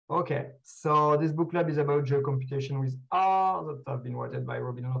Okay, so this book club is about geocomputation with R that have been written by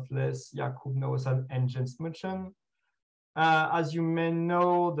Lovelace, Jakub, Nowosad, and Muenchow. As you may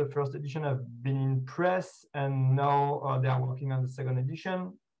know, the first edition have been in press, and now they are working on the second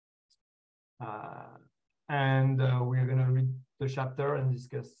edition. We're going to read the chapter and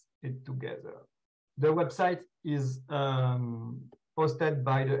discuss it together. The website is hosted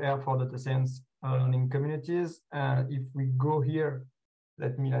by the Air for Data Science Learning Communities. If we go here,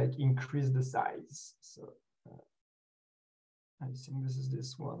 let me like increase the size. So I think this is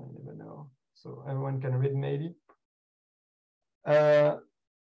this one, I never know. So everyone can read maybe.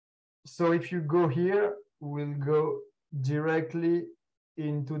 So if you go here, we'll go directly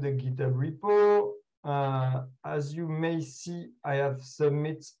into the GitHub repo. As you may see, I have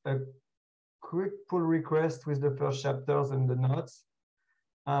submitted a quick pull request with the first chapters and the notes.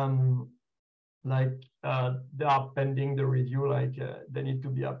 They are pending the review, they need to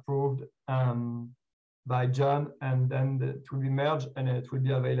be approved by John, and then it will be merged and it will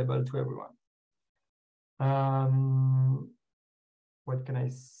be available to everyone. What can I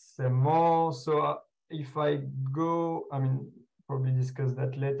say more? So if I go, probably discuss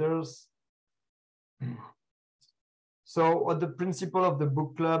that later. So what the principle of the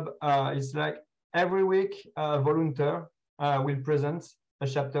book club is like every week, a volunteer will present a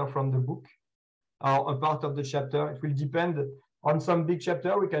chapter from the book or a part of the chapter. It will depend on some big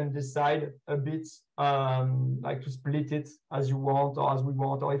chapter. We can decide a bit like to split it as you want or as we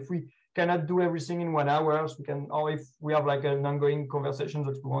want, or if we cannot do everything in 1 hour, we can, or if we have like an ongoing conversation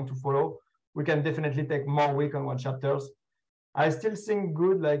that we want to follow, we can definitely take more week on one chapters. I still think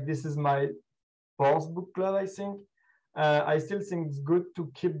good, like this is my fourth book club, I think. I still think it's good to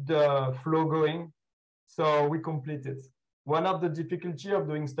keep the flow going, so we complete it. One of the difficulty of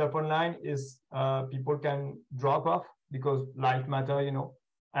doing stuff online is people can drop off because life matter, you know,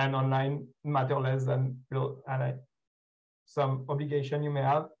 and online matter less than some obligation you may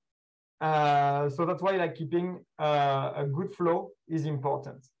have. So that's why like keeping a good flow is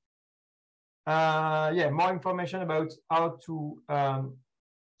important. Yeah, more information about how to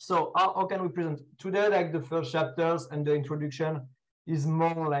so how can we present today? Like the first chapters and the introduction is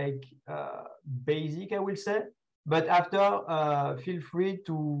more like basic, I will say. But after, feel free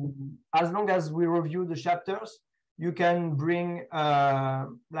to, as long as we review the chapters, you can bring it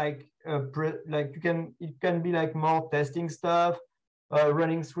can be like more testing stuff,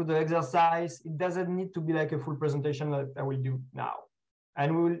 running through the exercise. It doesn't need to be like a full presentation that I will do now.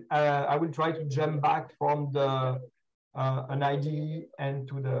 And I will try to jump back from the an IDE and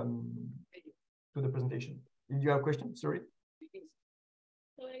to the presentation. Did you have a question? Sorry.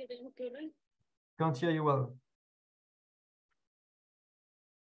 Can't hear you well.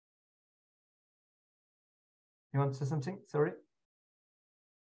 You want to say something? Sorry.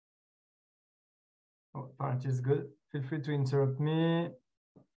 Oh, apparently it's good. Feel free to interrupt me.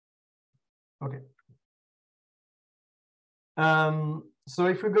 Okay. So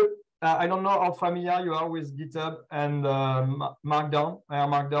if we go, I don't know how familiar you are with GitHub and Markdown,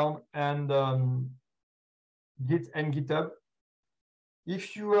 Markdown and Git and GitHub.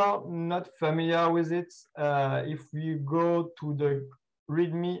 If you are not familiar with it, if we go to the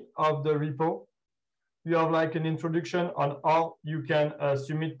README of the repo, you have like an introduction on how you can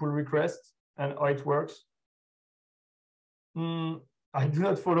submit pull requests and how it works. I do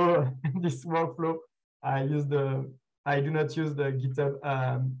not follow this workflow. I do not use the GitHub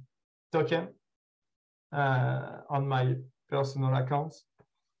token on my personal accounts.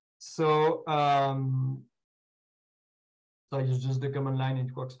 So so I use just the command line,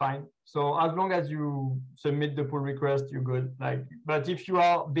 it works fine. So as long as you submit the pull request, you're good. But if you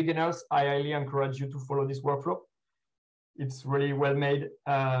are beginners, I highly encourage you to follow this workflow. It's really well made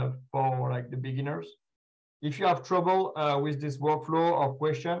for like the beginners. If you have trouble with this workflow or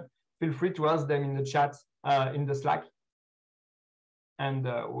question, feel free to ask them in the chat in the Slack, and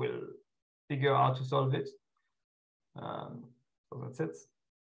we'll figure out how to solve it. So that's it.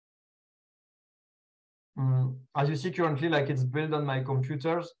 As you see currently, like it's built on my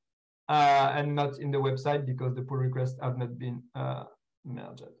computers and not in the website because the pull requests have not been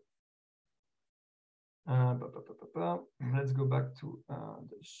merged. Let's go back to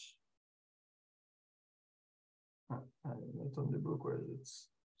this. Not on the book. Where is it?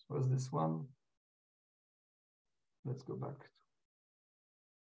 Was this one? Let's go back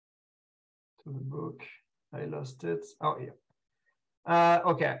to the book. I lost it. Oh, yeah.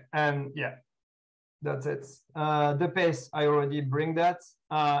 Okay, and yeah, that's it. The pace, I already bring that.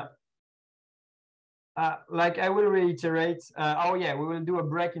 Like I will reiterate. Oh yeah, we will do a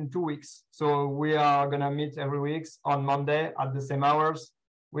break in 2 weeks. So we are gonna meet every week on Monday at the same hours.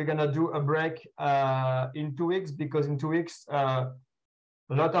 we're gonna do a break in 2 weeks, because in 2 weeks, a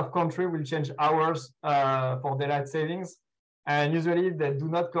lot of countries will change hours for daylight savings, and usually they do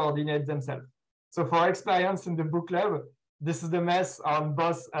not coordinate themselves. So for experience in the book club, this is the mess on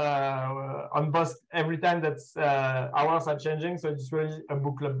both every time that hours are changing. So it's really a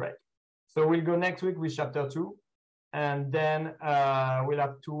book club break. So we'll go next week with chapter 2, and then we'll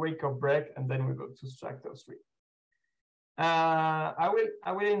have 2 weeks of break, and then we'll go to chapter 3.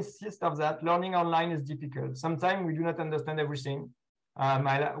 I will insist of that. Learning online is difficult. Sometimes we do not understand everything.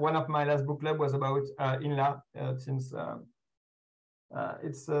 One of my last book club was about INLA, since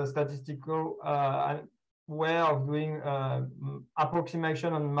it's a statistical way of doing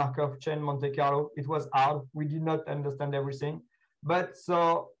approximation on Markov chain Monte Carlo. It was hard. We did not understand everything, but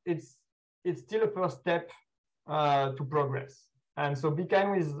so it's still a first step to progress. And so be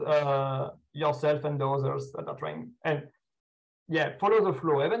kind with yourself and the others that are trying. And yeah, follow the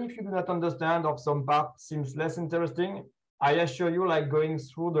flow. Even if you do not understand or some part seems less interesting, I assure you, like going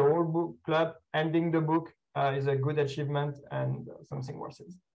through the whole book club, ending the book is a good achievement and something worth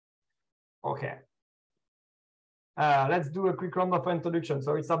it. Okay. Let's do a quick round of introduction.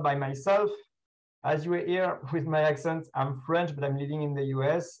 So it's up by myself. As you hear with my accent, I'm French, but I'm living in the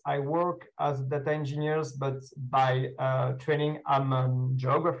US. I work as a data engineer, but by training, I'm a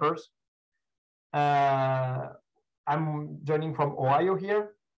geographer. I'm joining from Ohio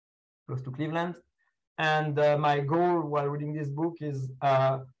here, close to Cleveland. And my goal while reading this book is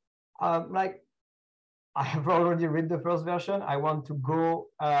like, I have already read the first version. I want to go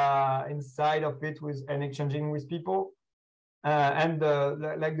inside of it with and exchanging with people. And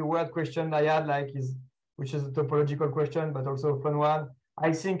like the word question I had, which is a topological question, but also a fun one.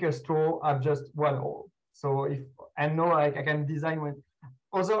 I think a straw have just one hole. So if I know, like, I can design with.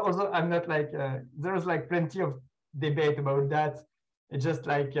 Also, I'm not like there's like plenty of debate about that. It's just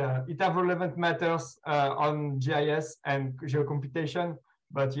like it have relevant matters on GIS and geocomputation,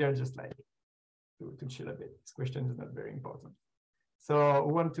 but here just like to chill a bit. This question is not very important. So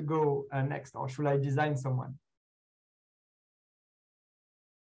who want to go next, or should I design someone?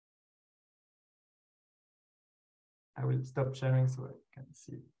 I will stop sharing so I can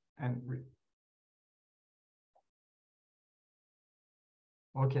see and read.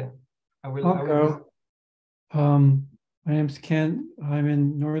 Okay, I'll go. My name's Ken. I'm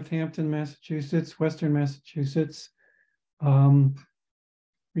in Northampton, Massachusetts, Western Massachusetts.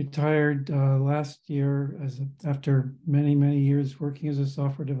 Retired last year after many years working as a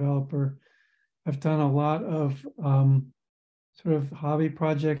software developer. I've done a lot of sort of hobby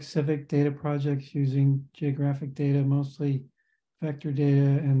projects, civic data projects using geographic data, mostly vector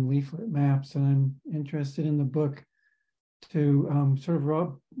data and leaflet maps. And I'm interested in the book to sort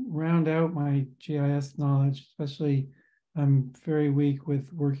of round out my GIS knowledge, especially I'm very weak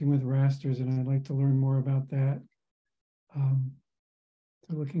with working with rasters, and I'd like to learn more about that.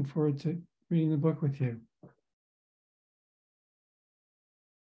 So looking forward to reading the book with you.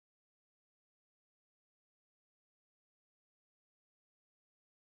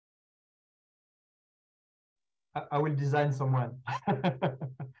 I will design someone.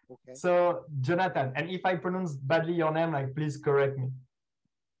 Okay. So Jonathan, and if I pronounce badly your name, like, please correct me.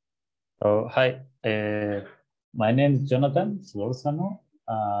 Oh, hi. My name is Jonathan Slorzano.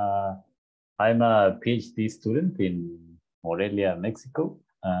 I'm a PhD student in Morelia, Mexico.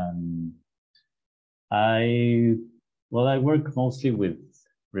 I work mostly with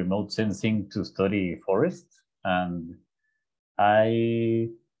remote sensing to study forests, and I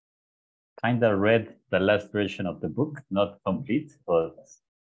kind of read the last version of the book, not complete, but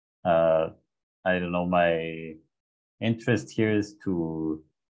I don't know, my interest here is to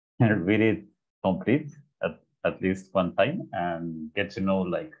read it complete at least one time and get to know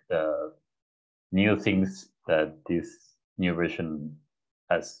like the new things that this new version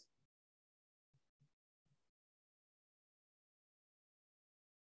has.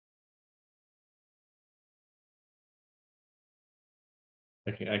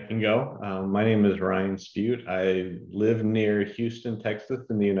 Okay, I can go. My name is Ryan Spute. I live near Houston, Texas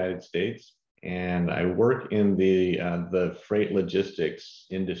in the United States, and I work in the freight logistics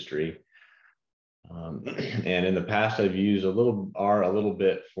industry. And in the past, I've used R a little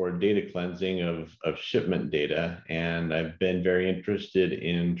bit for data cleansing of shipment data, and I've been very interested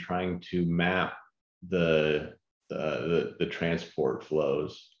in trying to map the transport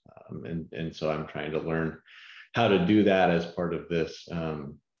flows, and so I'm trying to learn how to do that as part of this,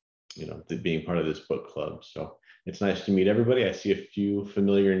 being part of this book club. So it's nice to meet everybody. I see a few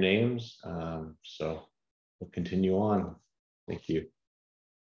familiar names, so we'll continue on. Thank you.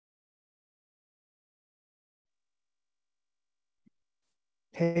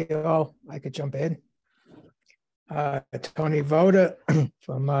 Hey, all, I could jump in. Tony Voda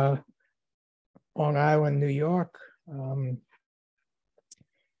from Long Island, New York.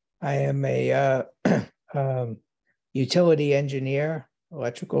 I am a utility engineer,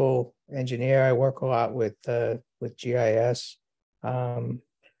 electrical engineer. I work a lot with GIS.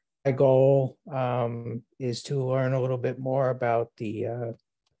 My goal is to learn a little bit more about the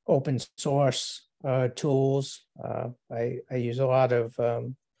open source tools. I use a lot of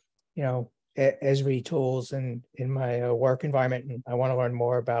Esri tools in my work environment, and I want to learn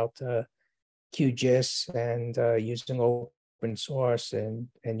more about QGIS and using open source and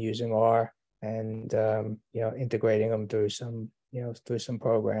using R and integrating them through some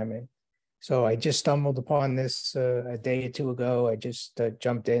programming. So I just stumbled upon this a day or two ago. I just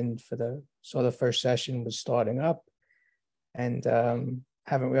jumped in for the first session was starting up, and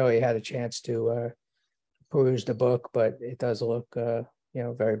haven't really had a chance to peruse the book, but it does look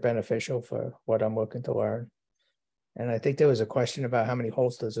very beneficial for what I'm looking to learn. And I think there was a question about how many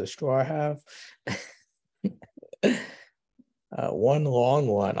holes does a straw have. One long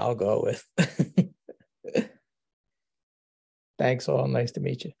one, I'll go with. Thanks all. Nice to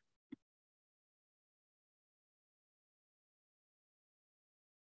meet you.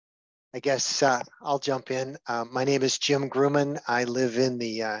 I guess I'll jump in. My name is Jim Grumman. I live in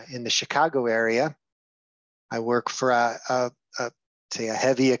the Chicago area. I work for a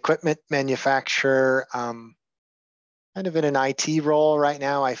heavy equipment manufacturer, kind of in an IT role right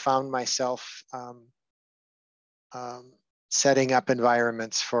now. I found myself setting up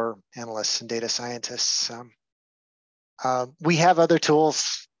environments for analysts and data scientists. We have other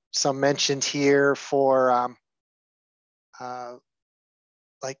tools, some mentioned here for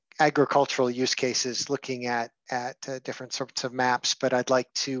like agricultural use cases, looking at different sorts of maps, but I'd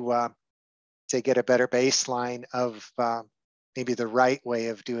like to get a better baseline of maybe the right way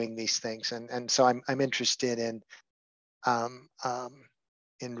of doing these things. And so I'm interested in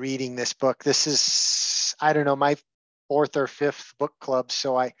reading this book. This is, I don't know, my 4th or 5th book club.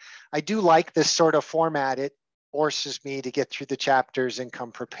 So I do like this sort of format. It forces me to get through the chapters and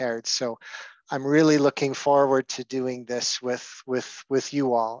come prepared. So I'm really looking forward to doing this with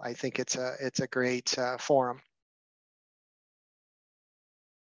you all. I think it's a great forum.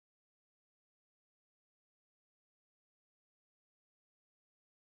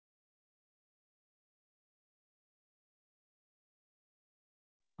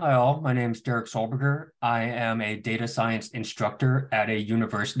 Hi all, my name is Derek Solberger. I am a data science instructor at a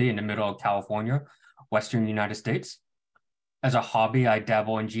university in the middle of California, Western United States. As a hobby, I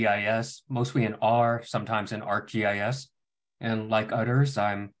dabble in GIS, mostly in R, sometimes in ArcGIS. And like others,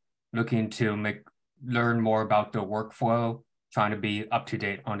 I'm looking to learn more about the workflow, trying to be up to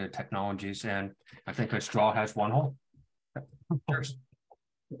date on the technologies. And I think a straw has one hole. Cheers.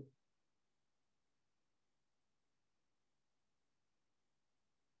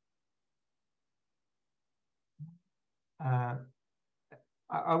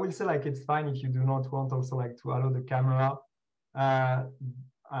 I will say like it's fine if you do not want also like to allow the camera,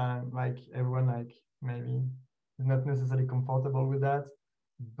 and like everyone like maybe is not necessarily comfortable with that,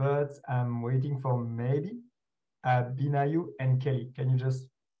 but I'm waiting for maybe Binayu and Kelly. Can you just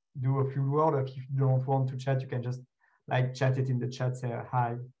do a few words? If you don't want to chat, you can just like chat it in the chat, say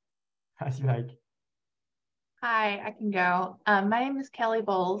hi as you like. Hi, I can go. My name is Kelly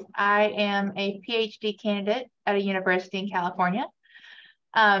Bowles. I am a PhD candidate at a university in California.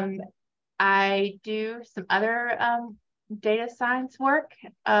 I do some other data science work,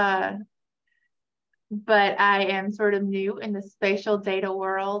 but I am sort of new in the spatial data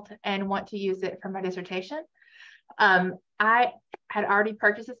world and want to use it for my dissertation. I had already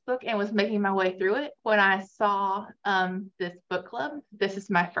purchased this book and was making my way through it when I saw this book club. This is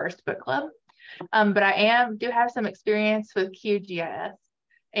my first book club. But I do have some experience with QGIS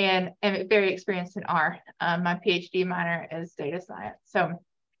and am very experienced in R. My PhD minor is data science. So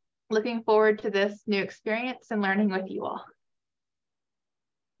looking forward to this new experience and learning with you all.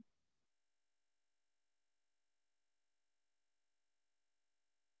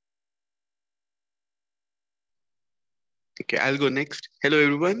 Okay, I'll go next. Hello,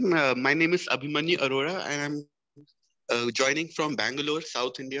 everyone. My name is Abhimanyu Arora, and I'm joining from Bangalore,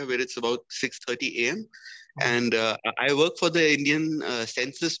 South India, where it's about 6:30 a.m. And I work for the Indian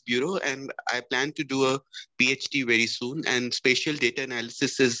Census Bureau, and I plan to do a PhD very soon. And spatial data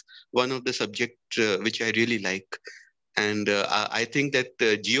analysis is one of the subjects which I really like. And I think that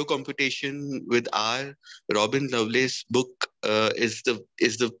Geocomputation with our Robin Lovelace book is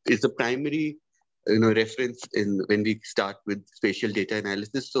the primary reference in when we start with spatial data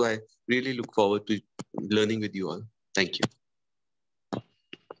analysis. So I really look forward to learning with you all. Thank you.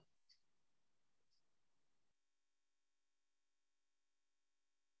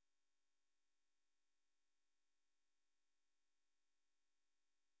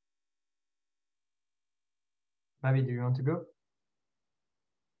 Mavi, do you want to go?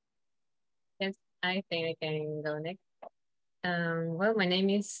 Yes, I think I can go next. Well, my name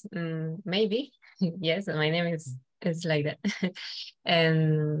is maybe. Yes, my name is like that.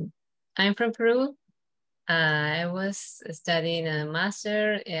 And I'm from Peru. I was studying a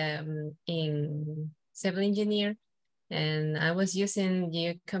master in civil engineer, and I was using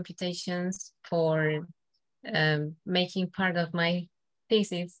geocomputations for making part of my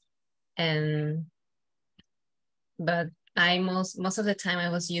thesis. But most of the time I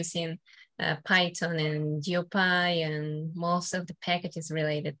was using Python and GeoPy and most of the packages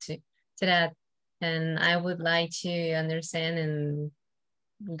related to that. And I would like to understand and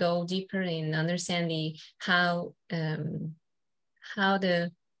go deeper in understanding how the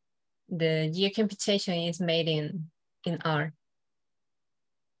geocomputation is made in R.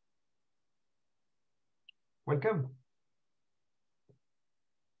 Welcome.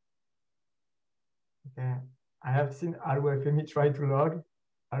 Okay, I have seen Alwafemi try to log.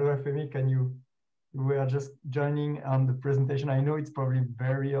 Alwafemi, you were just joining on the presentation. I know it's probably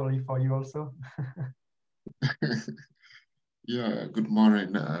very early for you also. Yeah, good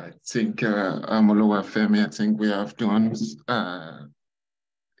morning. I think I'm Olowafemi. I think we have done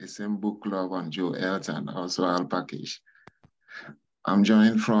the same book club on GeoCompr and also our package. I'm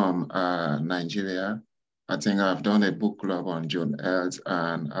joining from Nigeria. I think I've done a book club on GeoCompr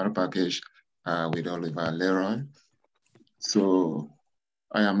and our package with Olivier Leroy. So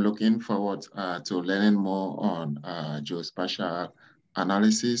I am looking forward to learning more on geospatial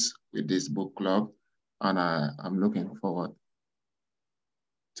analysis with this book club, and I'm looking forward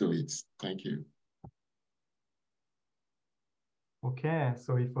to it. Thank you. Okay,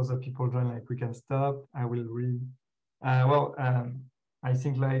 so if other people join, like we can stop. I will read. I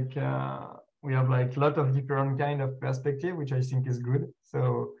think like we have like a lot of different kind of perspective, which I think is good.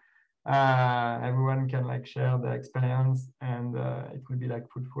 So everyone can like share their experience, and it will be like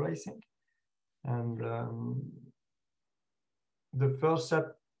fruitful, I think. And the first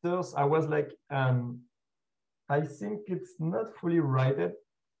chapters, I was like, I think it's not fully righted,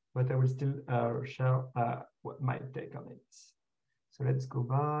 but I will still share what my take on it. So let's go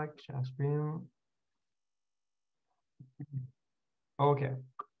back, share screen. Okay.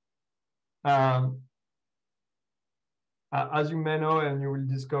 As you may know, and you will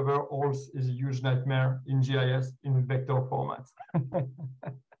discover, ORS is a huge nightmare in GIS in vector format.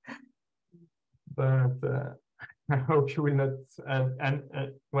 But I hope you will not and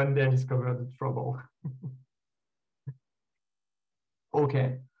one day discover the trouble.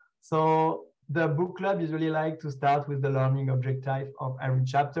 Okay, so the book club usually like to start with the learning object type of every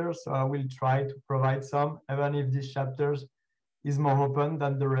chapter. So I will try to provide some, even if this chapters is more open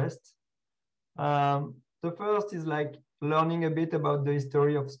than the rest. The first is like learning a bit about the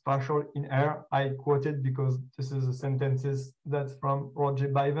history of spatial in air. I quoted because this is a sentences that's from Roger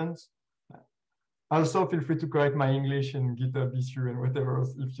Bivens. Also, feel free to correct my English in GitHub issue and whatever.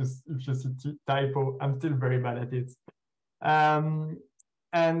 If you see typo, I'm still very bad at it.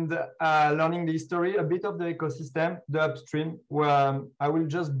 And learning the history, a bit of the ecosystem, the upstream, where I will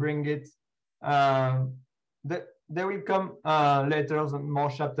just bring it. There will come later more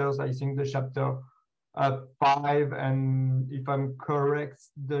chapters. I think the chapter 5, and if I'm correct,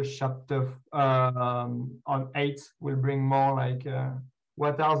 the chapter on 8 will bring more like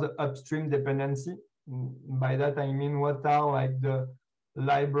what are the upstream dependency. By that I mean what are like the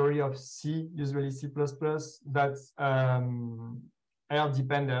library of C, usually C++, that's air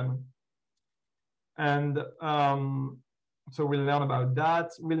dependent. And so we'll learn about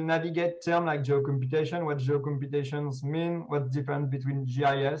that. We'll navigate terms like geocomputation, what geocomputations mean, what's different between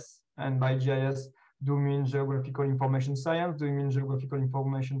GIS, and by GIS, do we mean geographical information science, do we mean geographical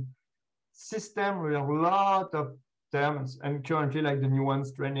information system? We have a lot of terms, and currently like the new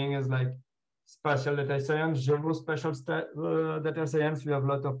ones training is like spatial data science, geospatial data science. We have a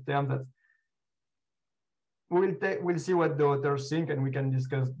lot of terms that we'll see what the authors think, and we can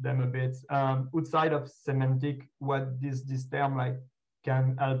discuss them a bit. Outside of semantic, what this term like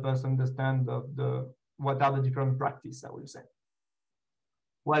can help us understand what are the different practice, I will say.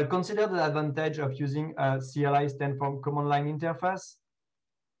 Well, consider the advantage of using a CLI stand for command line interface.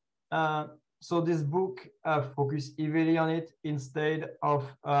 So this book focuses heavily on it instead of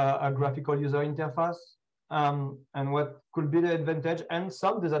a graphical user interface. And what could be the advantage and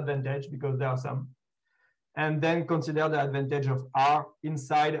some disadvantage, because there are some. And then consider the advantage of R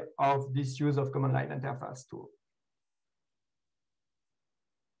inside of this use of command line interface tool.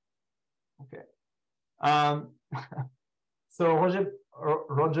 Okay. So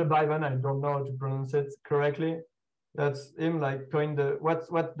Roger Bivens, I don't know how to pronounce it correctly. That's him like coined the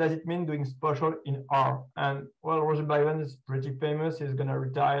what does it mean doing spatial in R? And well, Roger Byron is pretty famous. He's gonna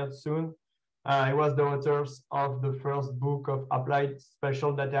retire soon. He was the author of the first book of applied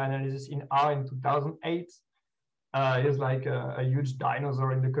spatial data analysis in R in 2008. He's like a huge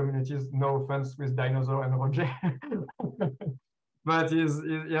dinosaur in the communities. No offense with dinosaur and Roger, but he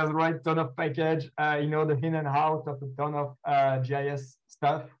has right ton of package. He know the in and out of a ton of GIS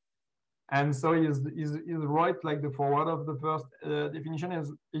stuff. And so he's right, like the forward of the first definition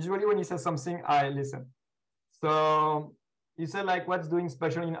is usually when he says something, I listen. So he said like what's doing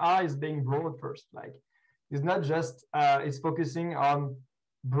special in R is being broad first. Like it's not just, it's focusing on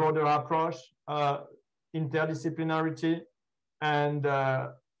broader approach, interdisciplinarity, and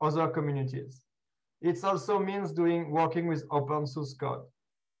other communities. It also means working with open source code.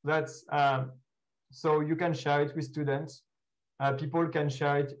 That's, so you can share it with students. People can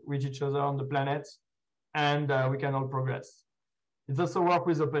share it with each other on the planet, and we can all progress. It's also work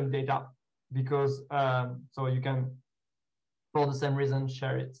with open data because so you can, for the same reason,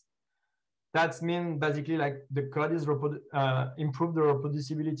 share it. That means basically like the code is improve the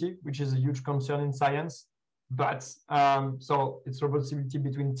reproducibility, which is a huge concern in science. But so it's reproducibility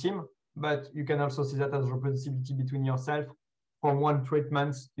between team, but you can also see that as reproducibility between yourself. From one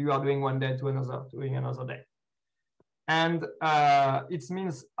treatment you are doing one day to another, doing another day. And it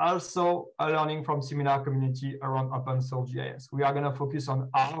means also a learning from similar community around open source GIS. We are going to focus on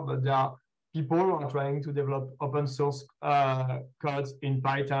R, but there are people who are trying to develop open source codes in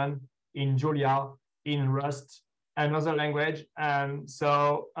Python, in Julia, in Rust, and other language. And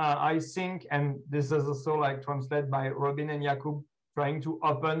so I think, and this is also like translated by Robin and Jakub, trying to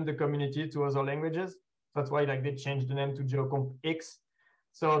open the community to other languages. That's why like they changed the name to geocompr01.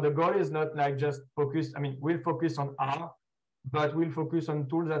 So the goal is not like just focus, I mean, we'll focus on R, but we'll focus on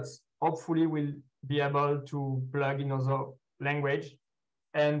tools that hopefully will be able to plug in other language.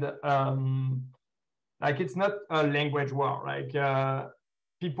 And like it's not a language war, like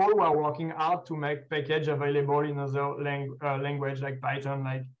people who are working hard to make package available in other language like Python,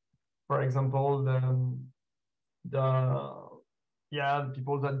 like for example, the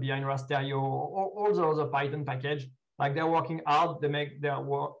people that behind Rasterio, or all the other Python package, like they're working hard, they make their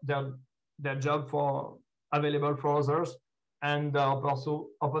work, their job for available for others, and also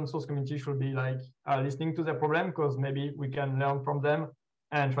open source community should be like listening to their problem because maybe we can learn from them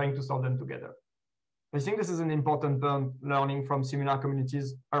and trying to solve them together. I think this is an important point, learning from similar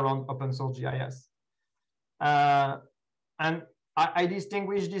communities around open source GIS. And I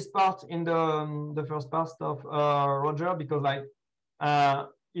distinguish this part in the first part of Roger because like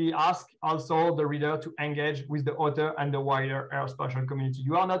he asked also the reader to engage with the author and the wider R spatial community.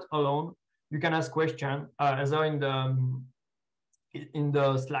 You are not alone. You can ask questions either in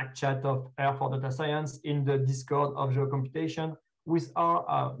the Slack chat of R for Data Science, in the Discord of Geocomputation with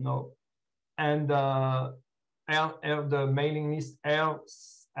R, no. And the mailing list R,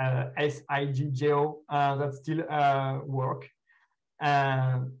 SIGGO, that still work.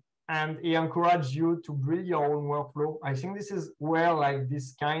 And he encourages you to build your own workflow. I think this is where like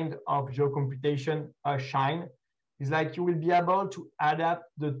this kind of geocomputation shine. It's like you will be able to adapt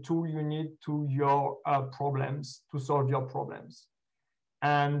the tool you need to your problems, to solve your problems.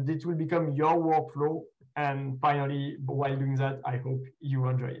 And it will become your workflow. And finally, while doing that, I hope you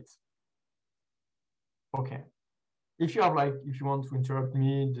enjoy it. Okay. If you have like, if you want to interrupt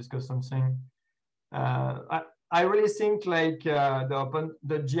me, discuss something, I really think like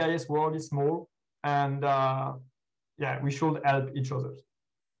the GIS world is small, and yeah, we should help each other.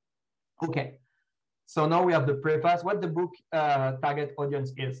 Okay, so now we have the preface. What the book target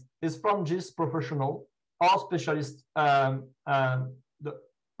audience is from GIS professional or specialist, from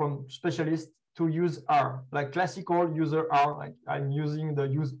specialist to use R, like classical user R. Like I'm using the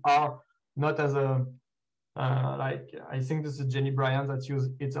use R not as a like I think this is Jenny Bryan that uses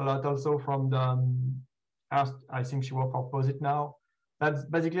it a lot also from the. I think she works for POSIT now. That's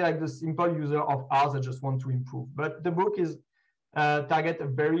basically like the simple user of R that just want to improve. But the book is target a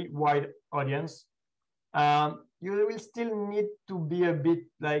very wide audience. You will still need to be a bit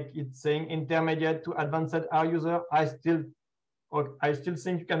like it's saying intermediate to advanced R user. I still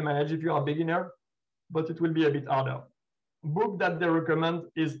think you can manage if you are a beginner, but it will be a bit harder. Book that they recommend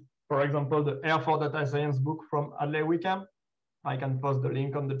is, for example, the R for Data Science book from Adlai Wickham. I can post the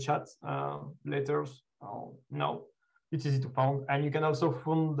link on the chat later. Oh, no, it's easy to find. And you can also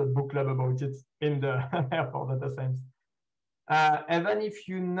find the book club about it in the R for Data Science. Even if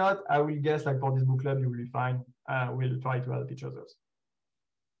you're not, I will guess like for this book club, you will be fine. We'll try to help each other.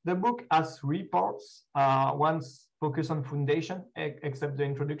 The book has 3 parts. One's focus on foundation, except the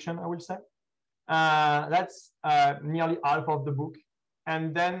introduction, I will say. That's nearly half of the book.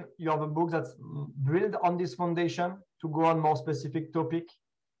 And then you have a book that's built on this foundation to go on more specific topic.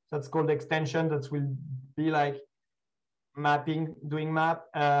 That's called extension. That will be like mapping, doing map.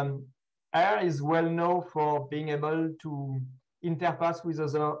 R is well known for being able to interface with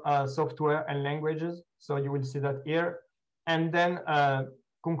other software and languages. So you will see that here. And then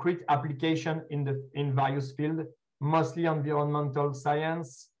concrete application in various fields, mostly environmental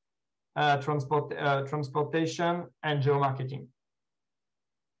science, transportation, and geomarketing.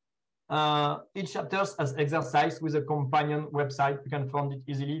 Each chapter has exercise with a companion website. You can find it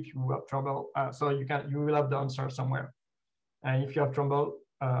easily if you have trouble. So you will have the answer somewhere. And if you have trouble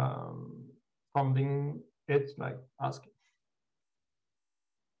finding it, like ask.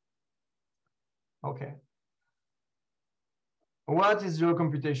 Okay. What is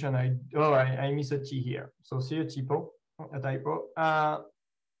geocomputation? I miss a T here. So see a typo.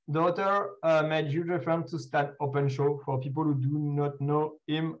 The author made huge reference to Stan Openshaw. For people who do not know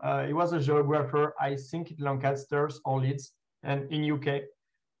him, he was a geographer, I think, in Lancaster or Leeds, and in UK.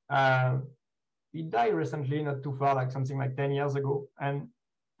 He died recently, not too far, like something like 10 years ago. And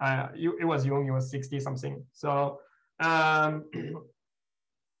he was young, he was 60 something. So it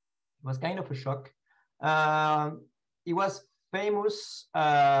was kind of a shock. He was famous,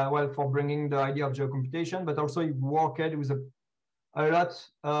 well, for bringing the idea of geocomputation, but also he worked with a lot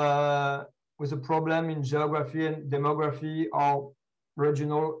with a problem in geography and demography or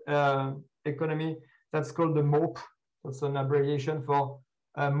regional economy. That's called the MOP. That's an abbreviation for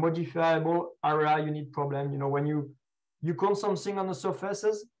modifiable area unit problem. You know, when you count something on the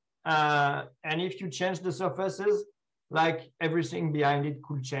surfaces, and if you change the surfaces, like everything behind it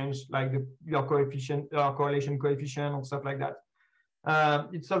could change, like your coefficient, correlation coefficient, or stuff like that.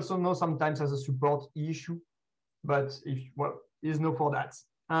 It's also known sometimes as a support issue, but is known for that.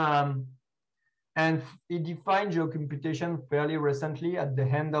 And he defined geocomputation fairly recently at the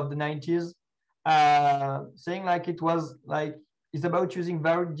end of the 90s, saying like it was like, it's about using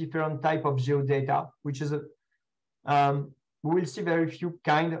very different type of geodata, which is we will see very few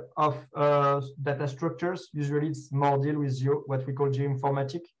kind of data structures. Usually it's more deal with what we call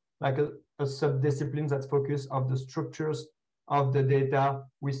geoinformatics, like a sub-discipline that's focused on the structures of the data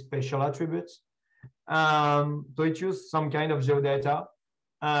with spatial attributes. So it uses some kind of geodata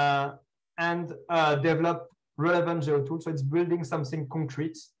and develop relevant geotools. So it's building something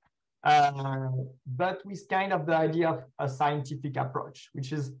concrete, but with kind of the idea of a scientific approach,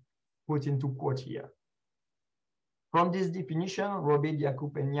 which is put into quote here. From this definition, Robbie,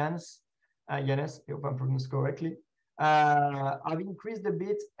 Jakub, and Jannes, I hope I'm pronounced correctly, have increased a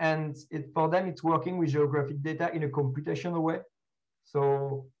bit, and for them, it's working with geographic data in a computational way.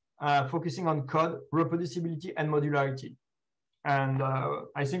 So focusing on code, reproducibility, and modularity. And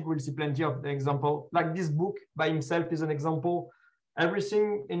I think we'll see plenty of the example. Like this book by himself is an example.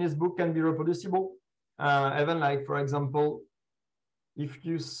 Everything in his book can be reproducible. Even like, for example, if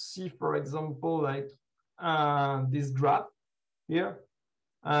you see, for example, like this graph here,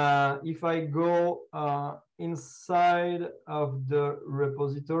 if I go inside of the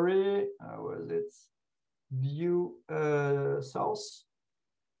repository, where is it? View source.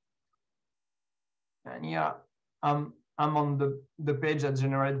 And yeah, I'm on the page that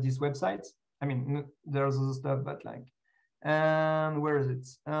generates this website. I mean, there's other stuff, but like, and where is it?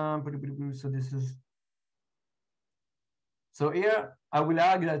 So this is, so here I will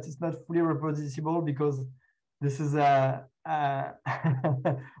argue that it's not fully reproducible because this is a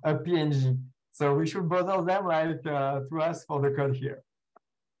PNG. So we should bother them like to ask for the code here.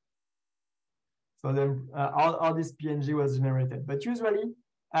 So then all this PNG was generated, but usually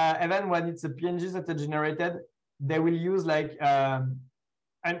even when it's a PNG that are generated, they will use like, and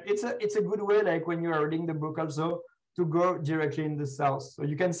it's a good way, like when you are reading the book also, to go directly in the source. So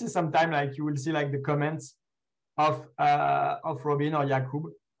you can see sometime like you will see like the comments of Robin or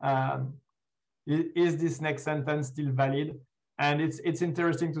Jakub. Is this next sentence still valid? And it's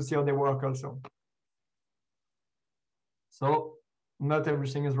interesting to see how they work also. So not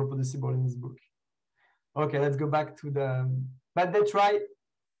everything is reproducible in this book. Okay, let's go back to but they try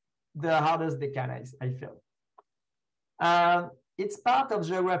the hardest they can, I feel. It's part of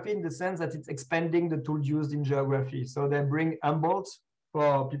geography in the sense that it's expanding the tool used in geography. So they bring Humboldt.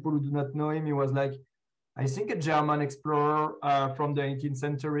 For people who do not know him, he was like, I think, a German explorer from the 18th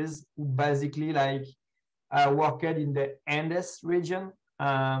centuries who basically like worked in the Andes region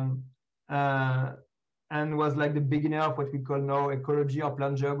and was like the beginner of what we call now ecology or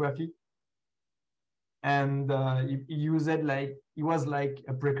plant geography. And he used it like, he was like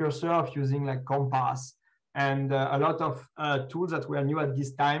a precursor of using like compass and a lot of tools that were new at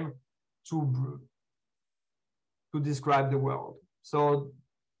this time to describe the world. So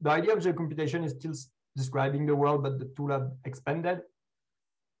the idea of geocomputation is still describing the world, but the tool have expanded.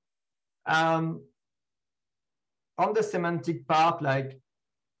 On the semantic part, like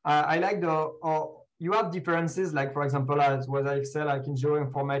I like you have differences, like for example, as what I say, like in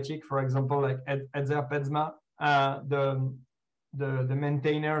geoinformatics, for example, like Edzer Pedzma, the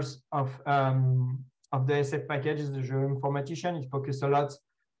maintainers of the SF package is the geoinformatician. He focuses a lot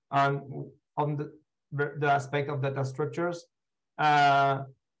on the aspect of data structures.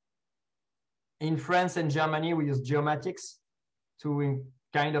 In France and Germany, we use geomatics to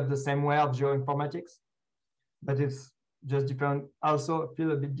kind of the same way of geoinformatics, but it's just different. Also,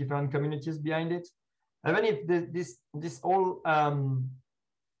 feel a bit different communities behind it. Even if this all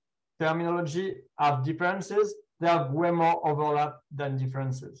terminology have differences, they have way more overlap than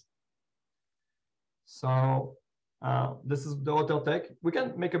differences. So this is the author tech. We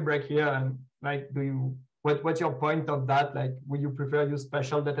can make a break here and like, what's your point of that? Like, would you prefer use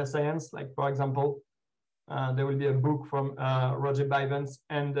spatial data science? Like, for example, there will be a book from Roger Bivens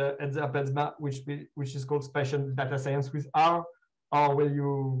and Edzer Pedzma, which is called Spatial Data Science with R, or will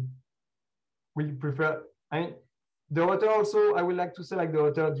you prefer? I mean, the author also, I would like to say, like the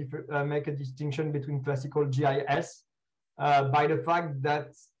author make a distinction between classical GIS by the fact that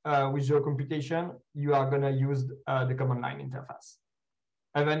with geocomputation, you are going to use the command line interface,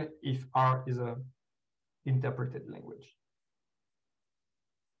 even if R is a interpreted language.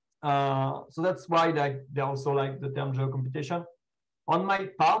 So that's why they also like the term geocomputation. On my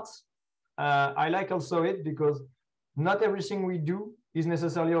part, I like also it because not everything we do is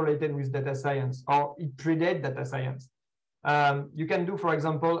necessarily related with data science, or it predates data science. You can do, for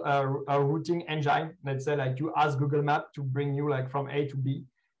example, a routing engine. Let's say like you ask Google Maps to bring you like from A to B.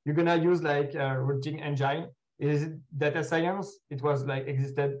 You're gonna use like a routing engine. Is it data science? It was like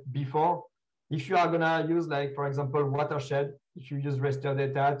existed before. If you are gonna use like, for example, watershed, if you use raster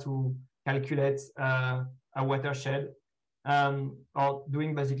data to calculate a watershed, or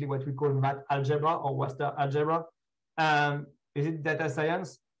doing basically what we call math algebra or raster algebra, is it data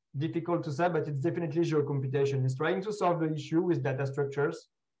science? Difficult to say, but it's definitely geocomputation. It's trying to solve the issue with data structures,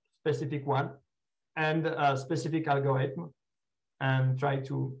 specific one, and a specific algorithm, and try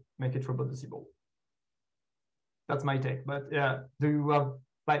to make it reproducible. That's my take. But yeah, do you have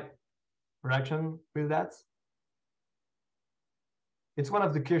like reaction with that? It's one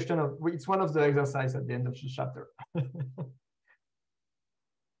of the question of, it's one of the exercise at the end of the chapter.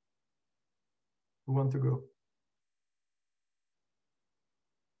 Who want to go?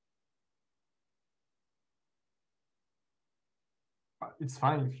 It's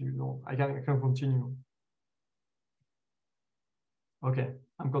fine if you don't. I can continue. Okay,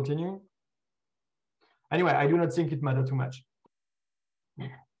 I'm continuing. Anyway, I do not think it matters too much.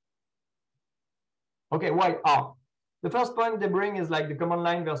 Okay, why R? The first point they bring is like the command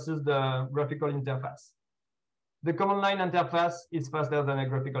line versus the graphical interface. The command line interface is faster than a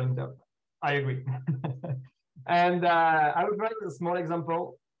graphical interface. I agree. And I will try a small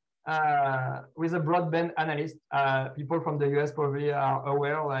example with a broadband analyst. People from the US probably are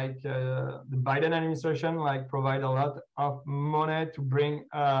aware, like the Biden administration like provide a lot of money to bring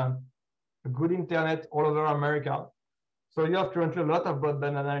a good internet all over America. So you have currently a lot of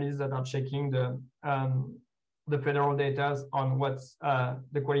broadband analysts that are checking the federal data on what's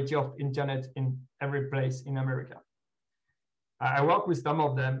the quality of internet in every place in America. I work with some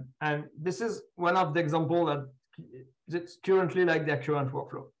of them, and this is one of the examples that it's currently like their current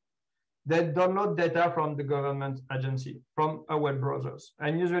workflow. They download data from the government agency, from a web browsers,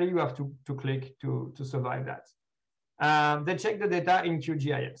 and usually you have to click to survive that. They check the data in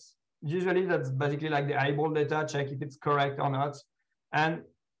QGIS. Usually that's basically like the eyeball data, check if it's correct or not. And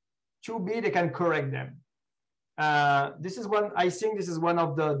to be, they can correct them. This is one, I think this is one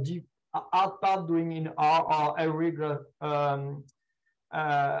of the hard part doing in R or every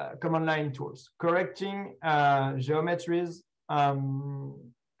command line tools. Correcting geometries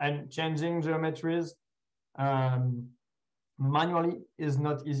and changing geometries manually is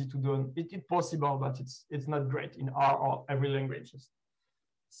not easy to do. It's possible, but it's not great in R or every languages.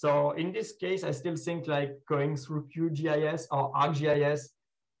 So in this case, I still think like going through QGIS or ArcGIS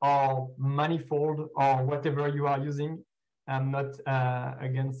or Manifold or whatever you are using. I'm not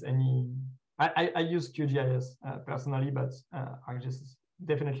against any. I use QGIS personally, but ArcGIS is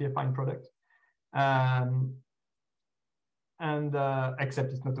definitely a fine product.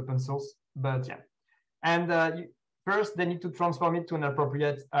 Except it's not open source, but yeah. And first, they need to transform it to an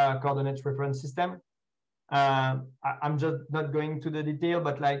appropriate coordinate reference system. I'm just not going to the detail,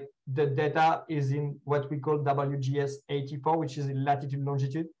 but like the data is in what we call WGS 84, which is in latitude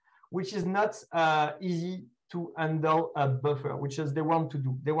longitude, which is not easy to handle a buffer, which is they want to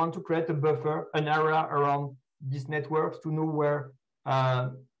do. They want to create a buffer, an area around these networks to know where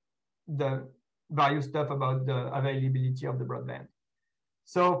the various stuff about the availability of the broadband.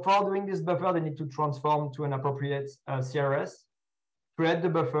 So for doing this buffer, they need to transform to an appropriate CRS, create the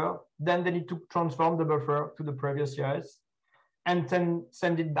buffer, then they need to transform the buffer to the previous CRS, and then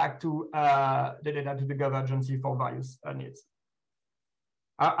send it back to the data to the Gov agency for various needs.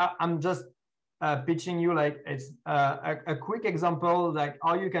 I'm just pitching you like it's a quick example like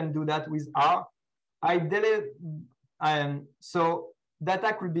how you can do that with R. So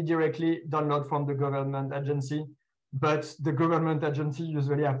data could be directly downloaded from the government agency, but the government agency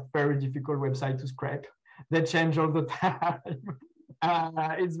usually have very difficult website to scrape. They change all the time.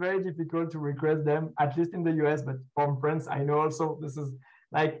 It's very difficult to request them, at least in the US, but from France, I know also this is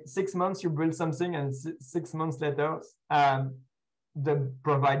like 6 months you build something and 6 months later, they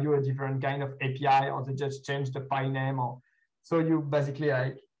provide you a different kind of API or they just change the file name. Or so you basically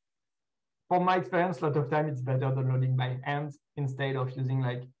like, from my experience, a lot of time it's better downloading by hand instead of using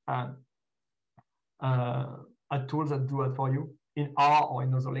like a tool that do it for you in R or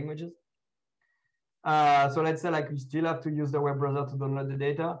in other languages. So let's say like we still have to use the web browser to download the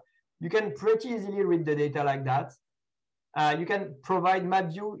data. You can pretty easily read the data like that. You can provide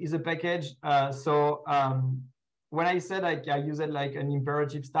MapView is a package. When I said like I use it like an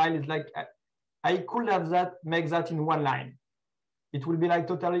imperative style, it's like I could have that, make that in one line. It will be like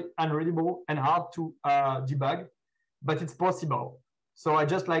totally unreadable and hard to debug, but it's possible. So I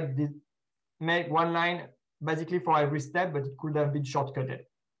just like did make one line basically for every step, but it could have been shortcutted.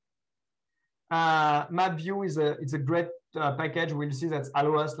 MapView is a great package. We'll see that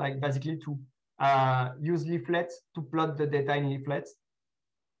allow us like basically to use leaflets to plot the data in leaflets.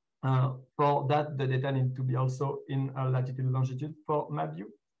 For that, the data needs to be also in latitude and longitude for MapView.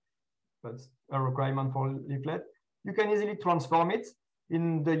 That's a requirement for leaflet. You can easily transform it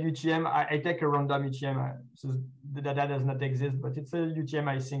in the UTM. I take a random UTM. So the data does not exist, but it's a UTM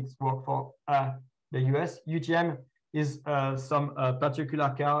I think work for the US. UTM is some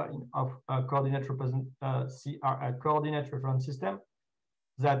particular car of coordinate coordinate reference system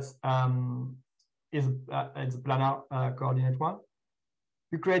that is it's a planar coordinate one.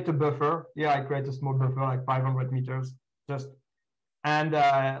 You create a buffer. Here I create a small buffer like 500 meters, and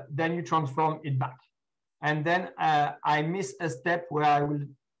then you transform it back. And then I miss a step where I will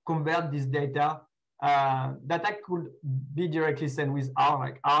convert this data that I could be directly sent with R,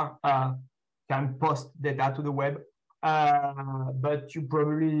 like R can post data to the web, but you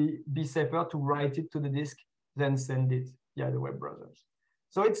probably be safer to write it to the disk than send it via the web browsers.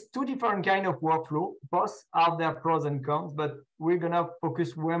 So it's two different kind of workflow. Both have their pros and cons, but we're gonna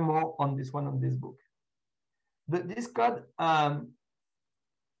focus way more on this one on this book. This code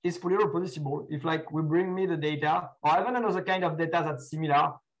is fully reproducible. If like we bring me the data or even another kind of data that's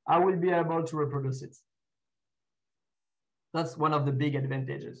similar, I will be able to reproduce it. That's one of the big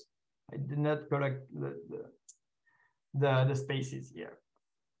advantages. I did not collect the spaces here.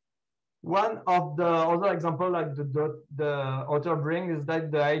 One of the other example, like the author brings, is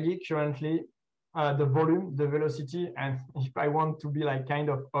that the ID currently, the volume, the velocity, and if I want to be like kind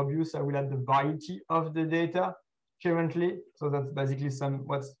of obvious, I will add the variety of the data currently. So that's basically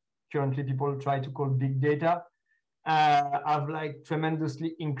what's currently people try to call big data. Have like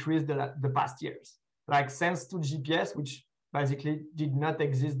tremendously increased the past years. Like thanks to GPS, which basically did not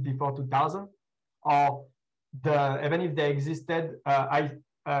exist before 2000, or even if they existed,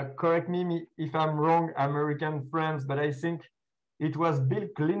 correct me if I'm wrong, American friends, but I think it was Bill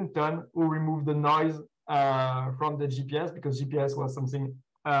Clinton who removed the noise from the GPS because GPS was something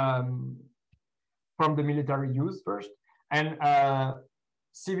from the military use first, and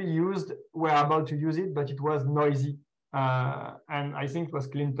civil used were about to use it, but it was noisy, and I think it was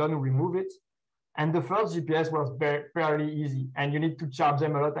Clinton who removed it. And the first GPS was fairly easy, and you need to charge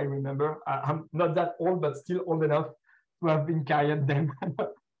them a lot. I remember I'm not that old, but still old enough to have been carrying them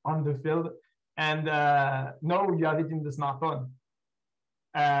on the field. And now you have it in the smartphone.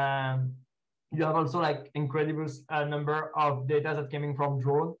 You have also like incredible number of data that coming from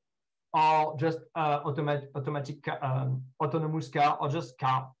drone, or just autonomous car, or just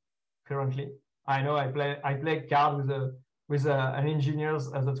car. Currently, I know I play car with an engineer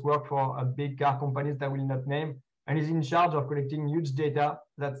that work for a big car companies that I will not name, and he's in charge of collecting huge data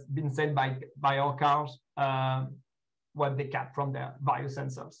that's been sent by our cars, what they cap from their various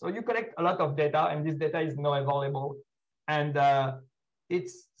sensors. So you collect a lot of data, and this data is now available, and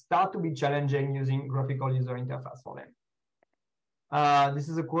it's start to be challenging using graphical user interface for them. This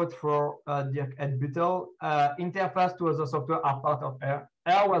is a quote for Dirk Ed Buttel. Interface to other software are part of R.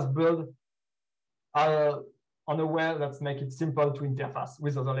 R was built on a way that makes it simple to interface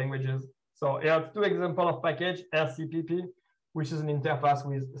with other languages. So here are two examples of package, RCPP, which is an interface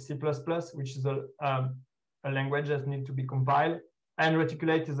with C++, which is a language that needs to be compiled. And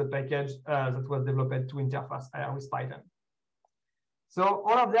Reticulate is a package that was developed to interface R with Python. So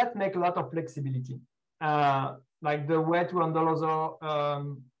all of that make a lot of flexibility. Like the way to handle other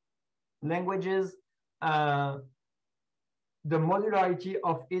languages, the modularity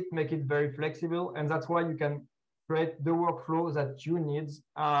of it make it very flexible, and that's why you can create the workflow that you need.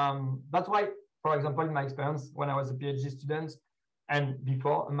 That's why, for example, in my experience, when I was a PhD student and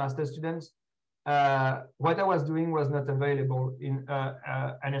before a master student, what I was doing was not available in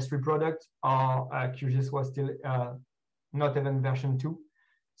an S3 product, or QGIS was still not even version 2.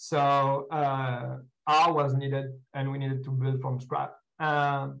 So R was needed, and we needed to build from scratch.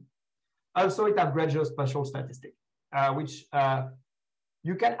 Also, it has great geospatial statistics, which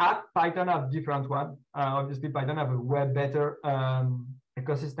you can add. Python have different one. Obviously, Python have a way better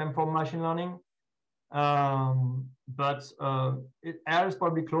ecosystem for machine learning. But R is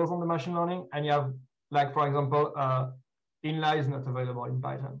probably close on the machine learning, and you have, like, for example, inline is not available in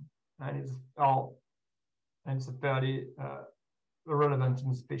Python, and it's a fairly relevant in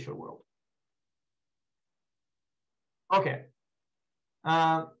the spatial world. Okay.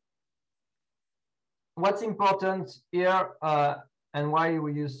 What's important here, and why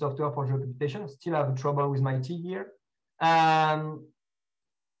we use software for geocomputation? Still have trouble with my T here.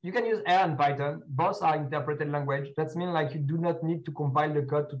 You can use R and Python. Both are interpreted language. That means like you do not need to compile the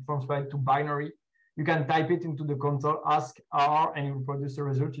code to transfer it to binary. You can type it into the console, ask R, and it will produce a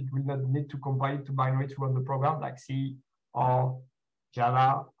result. It will not need to compile it to binary to run the program like C or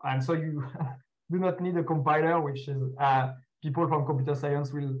Java. And so you do not need a compiler, which is people from computer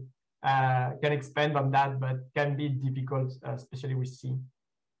science will can expand on that, but can be difficult, especially with C,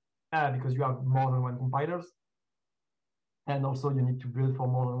 because you have more than one compilers. And also you need to build for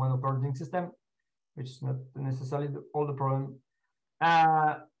more than one operating system, which is not necessarily all the problem.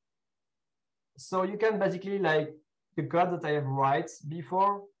 So you can basically, like the code that I have write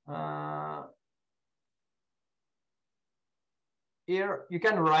before, here you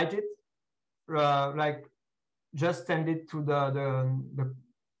can write it, like just send it to the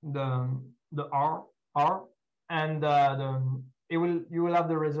R, and you will have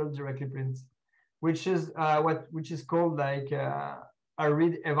the result directly print, which is which is called like a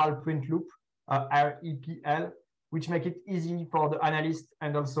read eval print loop, REPL, which make it easy for the analyst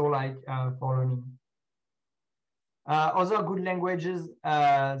and also like for learning. Other good languages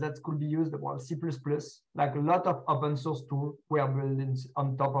that could be used, well, C++, like a lot of open source tools were built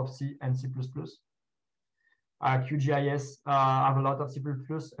on top of C and C++. QGIS have a lot of C++,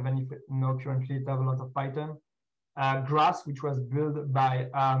 even if no, currently it have a lot of Python. GRASS, which was built by,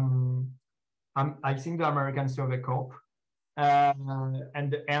 I think, the American Survey Corp,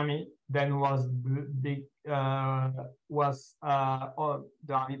 and the Army then was big, the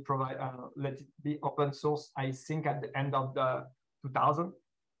Army provide let it be open source, I think, at the end of the 2000,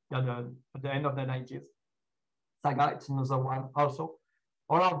 at the end of the 90s. Saga, it's another one also.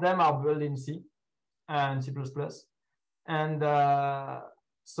 All of them are built in C and C++. And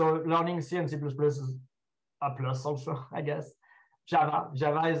so learning C and C++ is a plus also, I guess. Java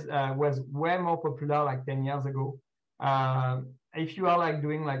was way more popular like 10 years ago. If you are like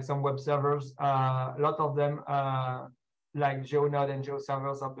doing like some web servers, a lot of them like GeoNode and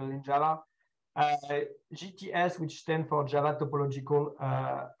GeoServers are built in Java. GTS, which stands for Java Topological,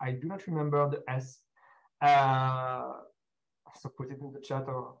 I do not remember the S. So put it in the chat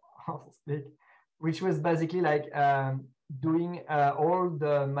or speak, which was basically like doing all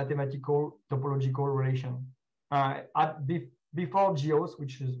the mathematical topological relation. Before Geos,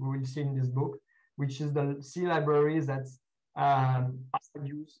 which is we will see in this book, which is the C library that's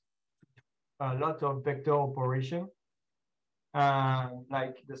used a lot of vector operation,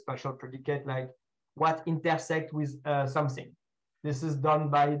 like the spatial predicate, like what intersect with something. This is done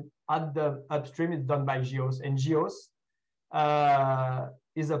by, at the upstream, it's done by Geos, and Geos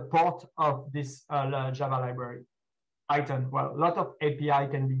is a part of this Java library. Python, well, a lot of API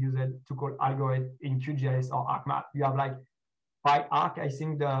can be used to call algorithm in QGIS or ArcMap. You have like PyArc, I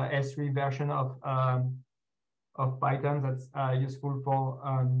think the S3 version of Python that's useful for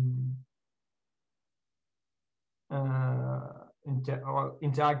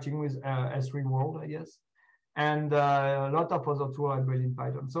interacting with S3 world, I guess. And a lot of other tools are built in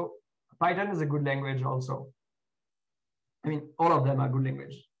Python. So Python is a good language also. I mean, all of them are good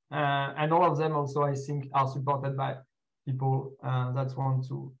language. And all of them also, I think, are supported by people that want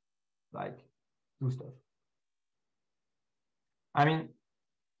to like do stuff. I mean,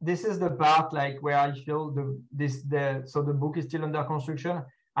 this is the part like where I feel so the book is still under construction.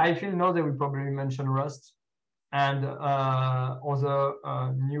 I feel now they will probably mention Rust and other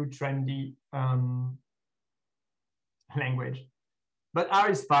new trendy language. But R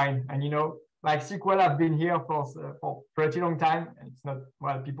is fine, and like SQL have been here for pretty long time. It's not,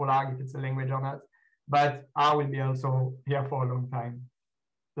 well, people argue if it's a language or not, but R will be also here for a long time,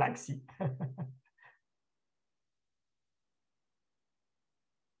 like C.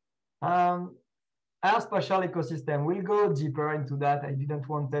 Our spatial ecosystem, we'll go deeper into that. I didn't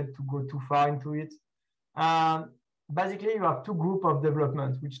want to go too far into it. Basically, you have two groups of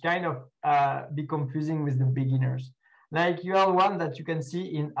development, which kind of be confusing with the beginners. Like you have one that you can see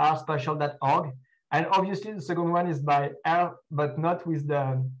in rspatial.org. And obviously the second one is by R, but not with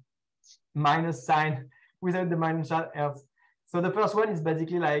the minus sign, without the minus sign else. So the first one is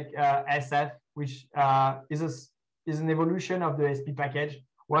basically like SF, which is an evolution of the SP package.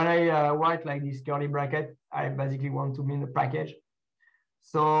 When I write like this curly bracket, I basically want to mean the package.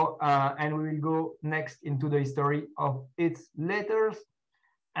 So, and we will go next into the history of its letters.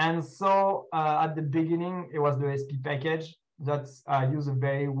 And so at the beginning, it was the SP package that used a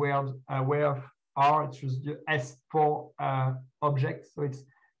very weird way of R. It's just the S4 object. So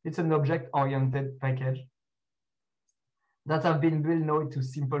it's an object-oriented package that have been built now to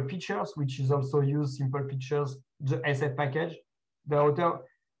simple features, which is also used simple features, the SF package. The author,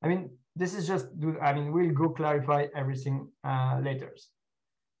 I mean, this is just, we'll go clarify everything later.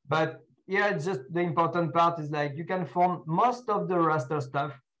 But yeah, it's just the important part is like you can form most of the raster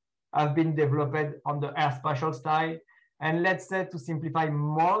stuff have been developed on the R spatial style. And let's say to simplify,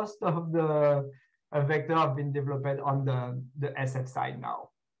 most of the vector have been developed on the SF side now.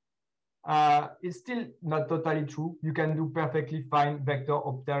 It's still not totally true. You can do perfectly fine vector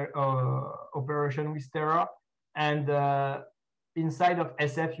operation with Terra. And inside of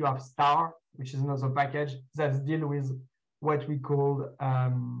SF, you have star, which is another package that deals with what we call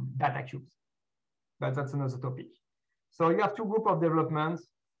data cubes. But that's another topic. So you have two groups of developments.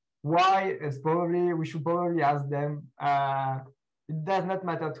 Why is probably, we should probably ask them. It does not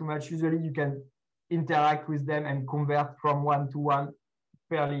matter too much. Usually you can interact with them and convert from one to one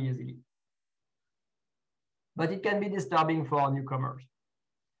fairly easily. But it can be disturbing for newcomers.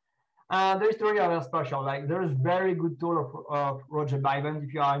 The history of R spatial, like there's very good tool of Roger Bivens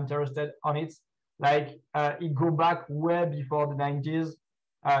if you are interested on it. Like it go back way before the 90s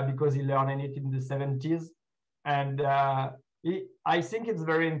because he learned it in the 70s. And I think it's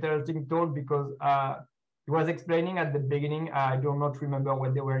very interesting tool because he was explaining at the beginning, I do not remember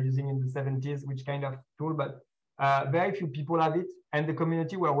what they were using in the 70s, which kind of tool, but very few people have it. And the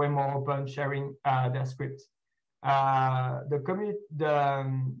community were way more open sharing their scripts. The community,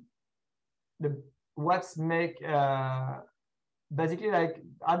 what's make, basically like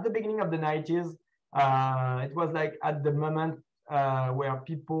at the beginning of the 90s, it was like at the moment where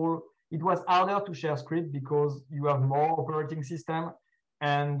people, it was harder to share script because you have more operating system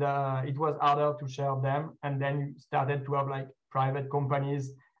and it was harder to share them. And then you started to have like private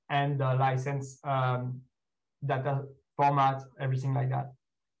companies and license data formats, everything like that.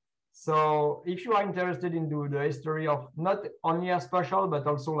 So if you are interested in the history of not only R spatial, but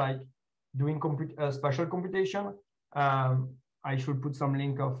also like doing spatial computation, I should put some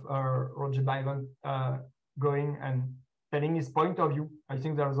link of Roger Bivens going and telling his point of view. I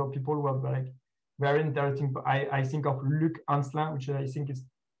think there are other people who have like very interesting. I think of Luc Ancelin, which I think is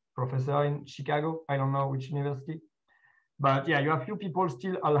professor in Chicago. I don't know which university, but yeah, you have few people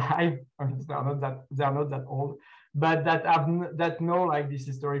still alive. I mean, they are not that old, but that know like this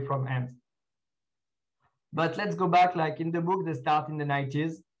history from end. But let's go back. Like in the book, they start in the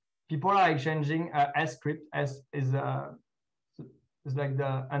 90s. People are exchanging S script. S is like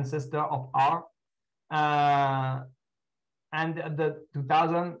the ancestor of R. And at the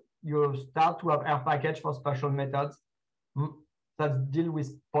 2000, you start to have R package for spatial methods that deal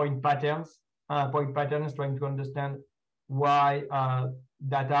with point patterns. Point patterns trying to understand why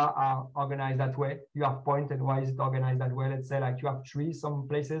data are organized that way. You have point and why is it organized that way? Let's say like you have trees some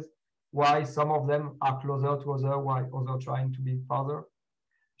places, why some of them are closer to other, why others trying to be farther.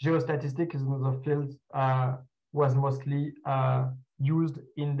 Geostatistics is another field was mostly used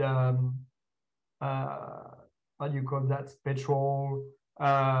in the how do you call that? Spectral,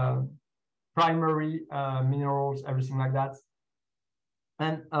 primary minerals, everything like that,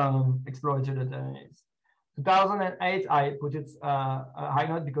 and exploratory data analysis. 2008, I put it a high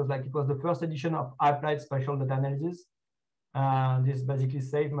note because like it was the first edition of applied spatial data analysis. This basically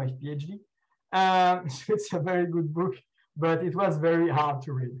saved my PhD. It's a very good book, but it was very hard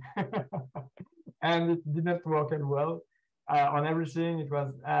to read, and it didn't work as well. on everything. It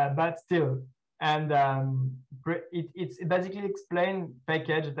was, but still. And it's basically explained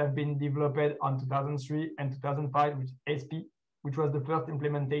package that have been developed on 2003 and 2005 with SP, which was the first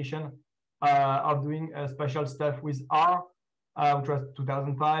implementation of doing special stuff with R, which was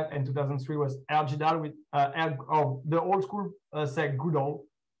 2005, and 2003 was RGDAL with the old school say Goodall,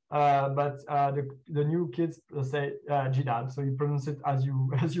 but the new kids say GDAL, so you pronounce it as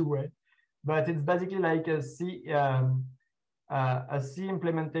you way. But it's basically like a C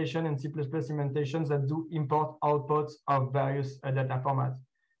implementation and C++ implementations that do import outputs of various data formats.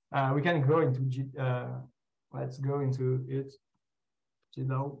 We can go into let's go into it.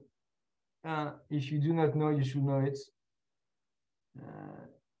 GDAL. If you do not know, you should know it.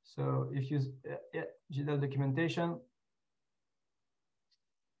 So if you GDAL documentation.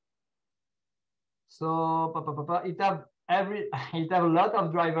 So it have a lot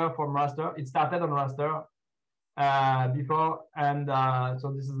of driver for raster. It started on raster before, and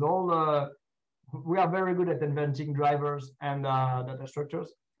so this is all. We are very good at inventing drivers and data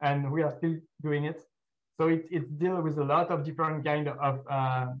structures, and we are still doing it. So it deals with a lot of different kind of.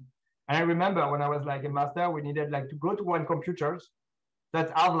 And I remember when I was like a master, we needed like to go to one computers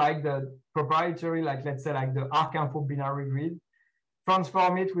that have like the proprietary, like let's say like the ArcInfo binary grid,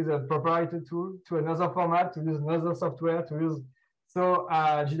 transform it with a proprietary tool to another format, to use another software, to use. So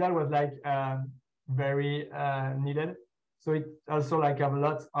GDAL was like very needed. So it also like have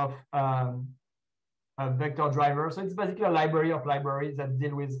lots of vector drivers. So it's basically a library of libraries that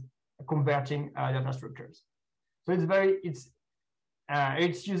deal with converting data structures. So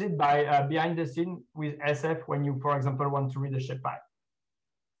it's used by behind the scene with SF when you, for example, want to read a shapefile.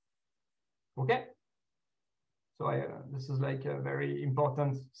 Okay. So this is like a very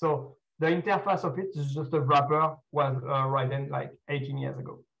important. So the interface of it is just a wrapper was written like 18 years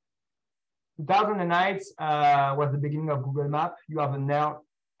ago. 2008 was the beginning of Google Map. You have an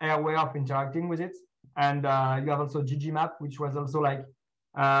air way of interacting with it. And you have also ggmap, which was also like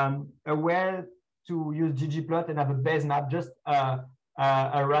a way to use ggplot and have a base map, just a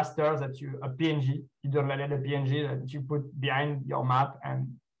raster that a PNG. You don't let it a PNG that you put behind your map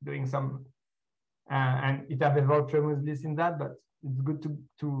and doing some. And it have evolved tremendously in that, but it's good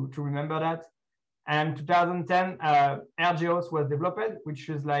to remember that. And 2010, RGeos was developed, which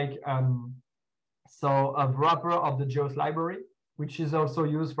is like so a wrapper of the Geos library, which is also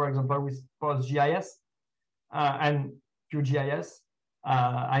used, for example, with PostGIS and QGIS.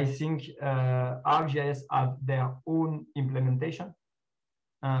 I think ArcGIS have their own implementation,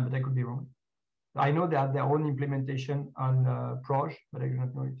 but I could be wrong. I know they have their own implementation on Proj, but I do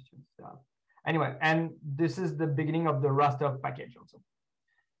not know if it's that. Anyway, and this is the beginning of the raster package also.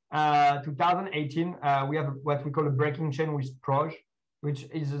 2018, we have what we call a breaking chain with Proj, which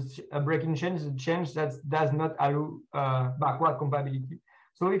is a breaking chain is a change that does not allow backward compatibility.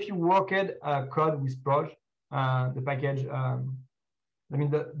 So if you work at code with Proj, the package, I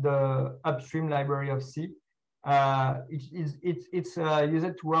mean the upstream library of C, it's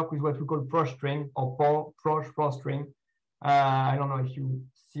used to work with what we call Proj string or Proj for string. I don't know if you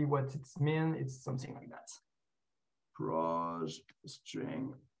see what it means. It's something like that. Proj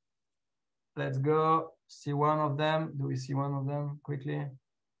string. Let's go see one of them. Do we see one of them quickly?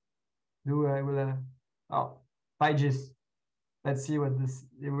 Oh, pages. Let's see what this.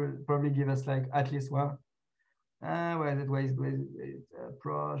 It will probably give us like at least one. Where is it? Where is it?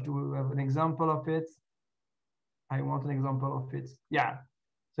 Proj. Do we have an example of it? I want an example of it. Yeah.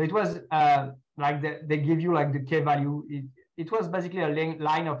 So it was like they give you like the K value. It was basically a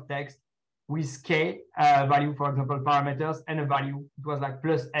line of text with K value, for example, parameters and a value. It was like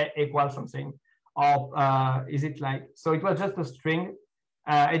plus A equals something. Or is it like, so it was just a string.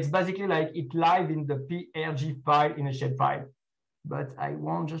 It's basically like it live in the PRG file in a shapefile. But I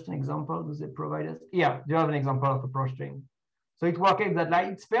want just an example. Do they provide us? Yeah, do you have an example of a Proj string? So it works that like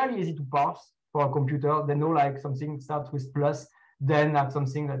it's fairly easy to parse for a computer. They know like something starts with plus, then have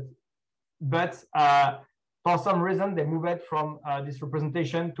something that, but for some reason they move it from this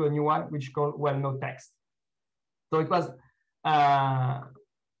representation to a new one, which called no text. So it was,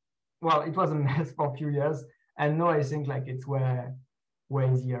 it was a mess for a few years, and now I think like it's way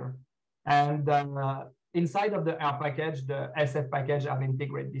easier. And inside of the R package, the SF package have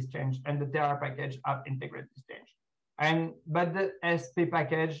integrated this change, and the TR package have integrated this change. But the SP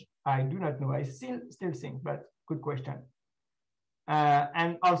package, I do not know. I still think, but good question.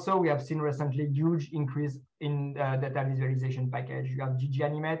 And also we have seen recently huge increase in data visualization package. You have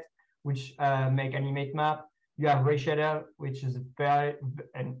ggAnimate, which make animate map. You have RayShader, which is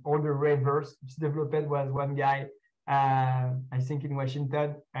an older reverse. It's developed was one guy, I think in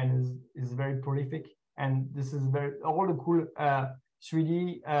Washington, and is very prolific. And this is all the cool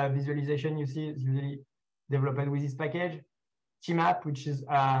 3D visualization you see is usually developed with this package. TMap, which is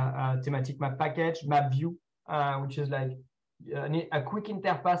a thematic map package. Map view, which is like a quick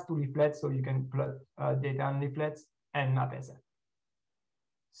interface to leaflets, so you can plot data on leaflets, and MapSF.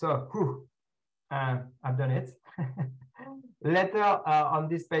 So, I've done it. Later on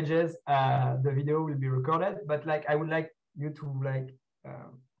these pages, the video will be recorded, but like I would like you to like,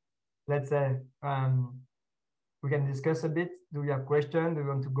 let's say, we can discuss a bit. Do you have questions? Do you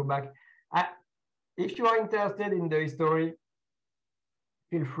want to go back? If you are interested in the history,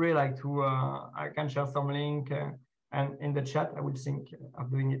 feel free like to, I can share some link and in the chat, I will think of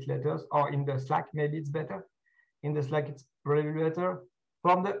doing it later, or in the Slack, maybe it's better. In the Slack, it's probably better.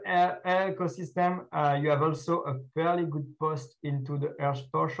 From the ecosystem, you have also a fairly good post into the Earth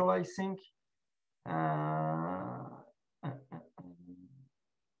Partial, I think.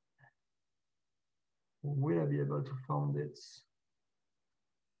 Will I be able to find it?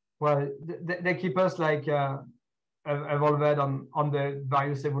 Well, they keep us like evolved on the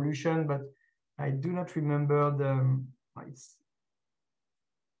various evolution, but I do not remember the.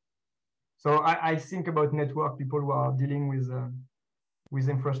 So I think about network people who are dealing with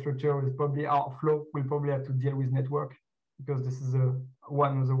infrastructure, with probably our flow will probably have to deal with network because this is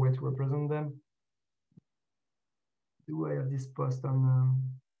one of the way to represent them. Do I have this post on?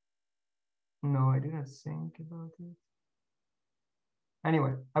 No, I do not think about it.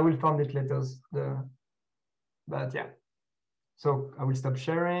 Anyway, I will find it later. But yeah, so I will stop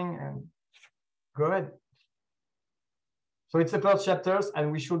sharing and go ahead. So it's the first chapters,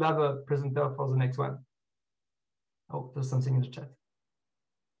 and we should have a presenter for the next one. Oh, there's something in the chat.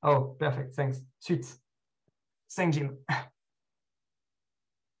 Oh, perfect. Thanks. Sweet. Thanks, Jim.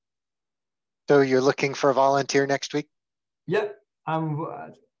 So you're looking for a volunteer next week? Yeah,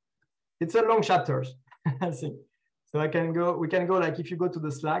 it's a long chapters, I think. So I can go. We can go like if you go to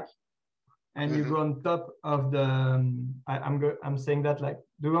the Slack, and you go on top of the. I'm saying that like,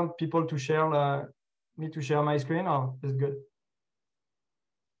 do you want people to share me to share my screen, or is it good?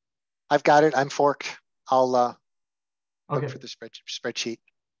 I've got it. I'm forked. I'll look for the spreadsheet.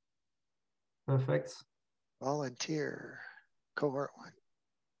 Perfect. Volunteer, cohort 1.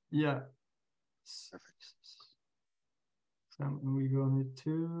 Yeah. Perfect. So we go on it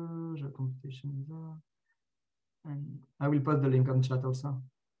too. Geocomputation is there. And I will post the link on chat also.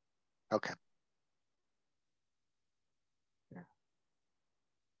 Okay. Yeah.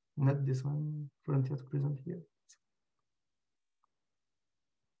 Not this one. Volunteer to present here.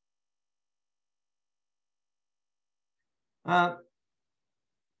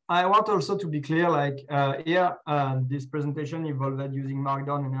 I want also to be clear, like here, this presentation evolved using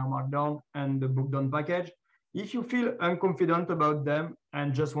Markdown and Markdown and the Bookdown package. If you feel unconfident about them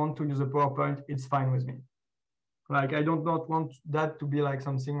and just want to use a PowerPoint, it's fine with me. Like I don't not want that to be like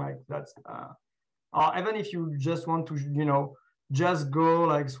something like that's, or even if you just want to, you know, just go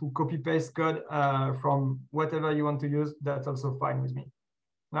like through copy paste code from whatever you want to use, that's also fine with me.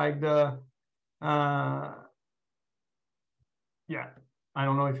 Like the, yeah. I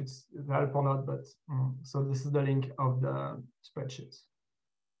don't know if it's help or not, but so this is the link of the spreadsheets.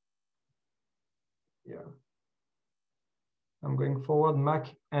 Yeah. I'm going forward,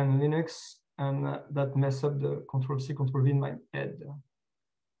 Mac and Linux, and that mess up the Control-C, Control-V in my head,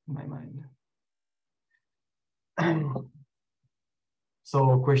 in my mind.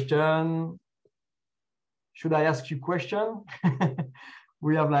 So question, should I ask you a question?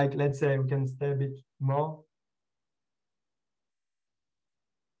 We have like, let's say we can stay a bit more.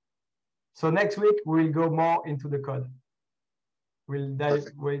 So next week, we'll go more into the code. We'll dive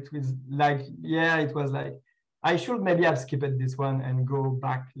with like, yeah, it was like, I should maybe have skipped this one and go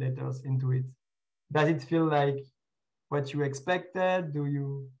back later into it. Does it feel like what you expected? Do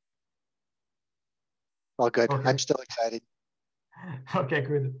you? Well, good. Okay. I'm still excited. Okay,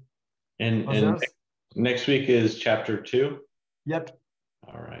 good. And next week is chapter 2? Yep.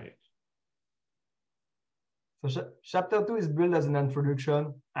 All right. So chapter 2 is built as an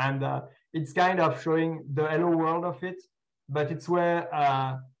introduction, and it's kind of showing the hello world of it, but it's where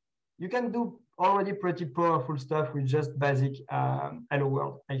you can do already pretty powerful stuff with just basic hello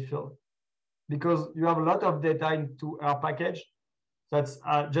world, I feel. Because you have a lot of data into our package. That's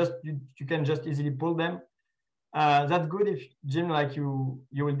just, you can just easily pull them. That's good if, Jim, like you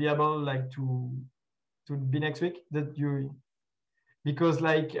will be able like to be next week, that you, because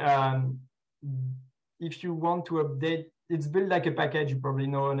like, if you want to update, it's built like a package, you probably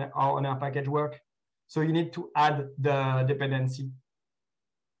know how on our package work. So you need to add the dependency.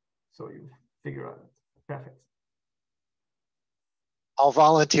 So you figure out it. Perfect. I'll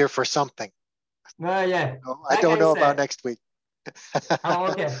volunteer for something. No, yeah. No, I don't know about next week. Oh,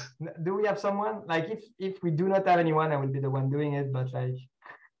 okay. Do we have someone? Like if we do not have anyone, I will be the one doing it. But like,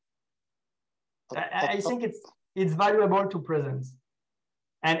 I think it's valuable to present.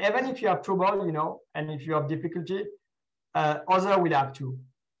 And even if you have trouble, you know, and if you have difficulty, other will have too.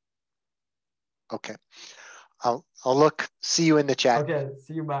 Okay. I'll look. See you in the chat. Okay.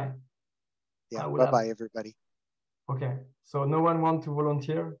 See you. Bye. Yeah. Bye-bye, everybody. Okay. So no one wants to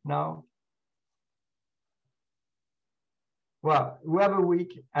volunteer now? Well, we have a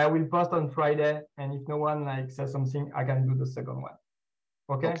week. I will post on Friday, and if no one like says something, I can do the second one.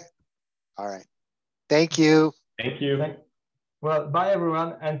 Okay? All right. Thank you. Thank you. Well, bye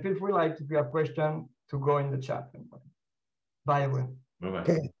everyone, and feel free, like, if you have questions, to go in the chat. Bye everyone. Bye-bye.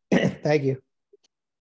 Okay. Thank you.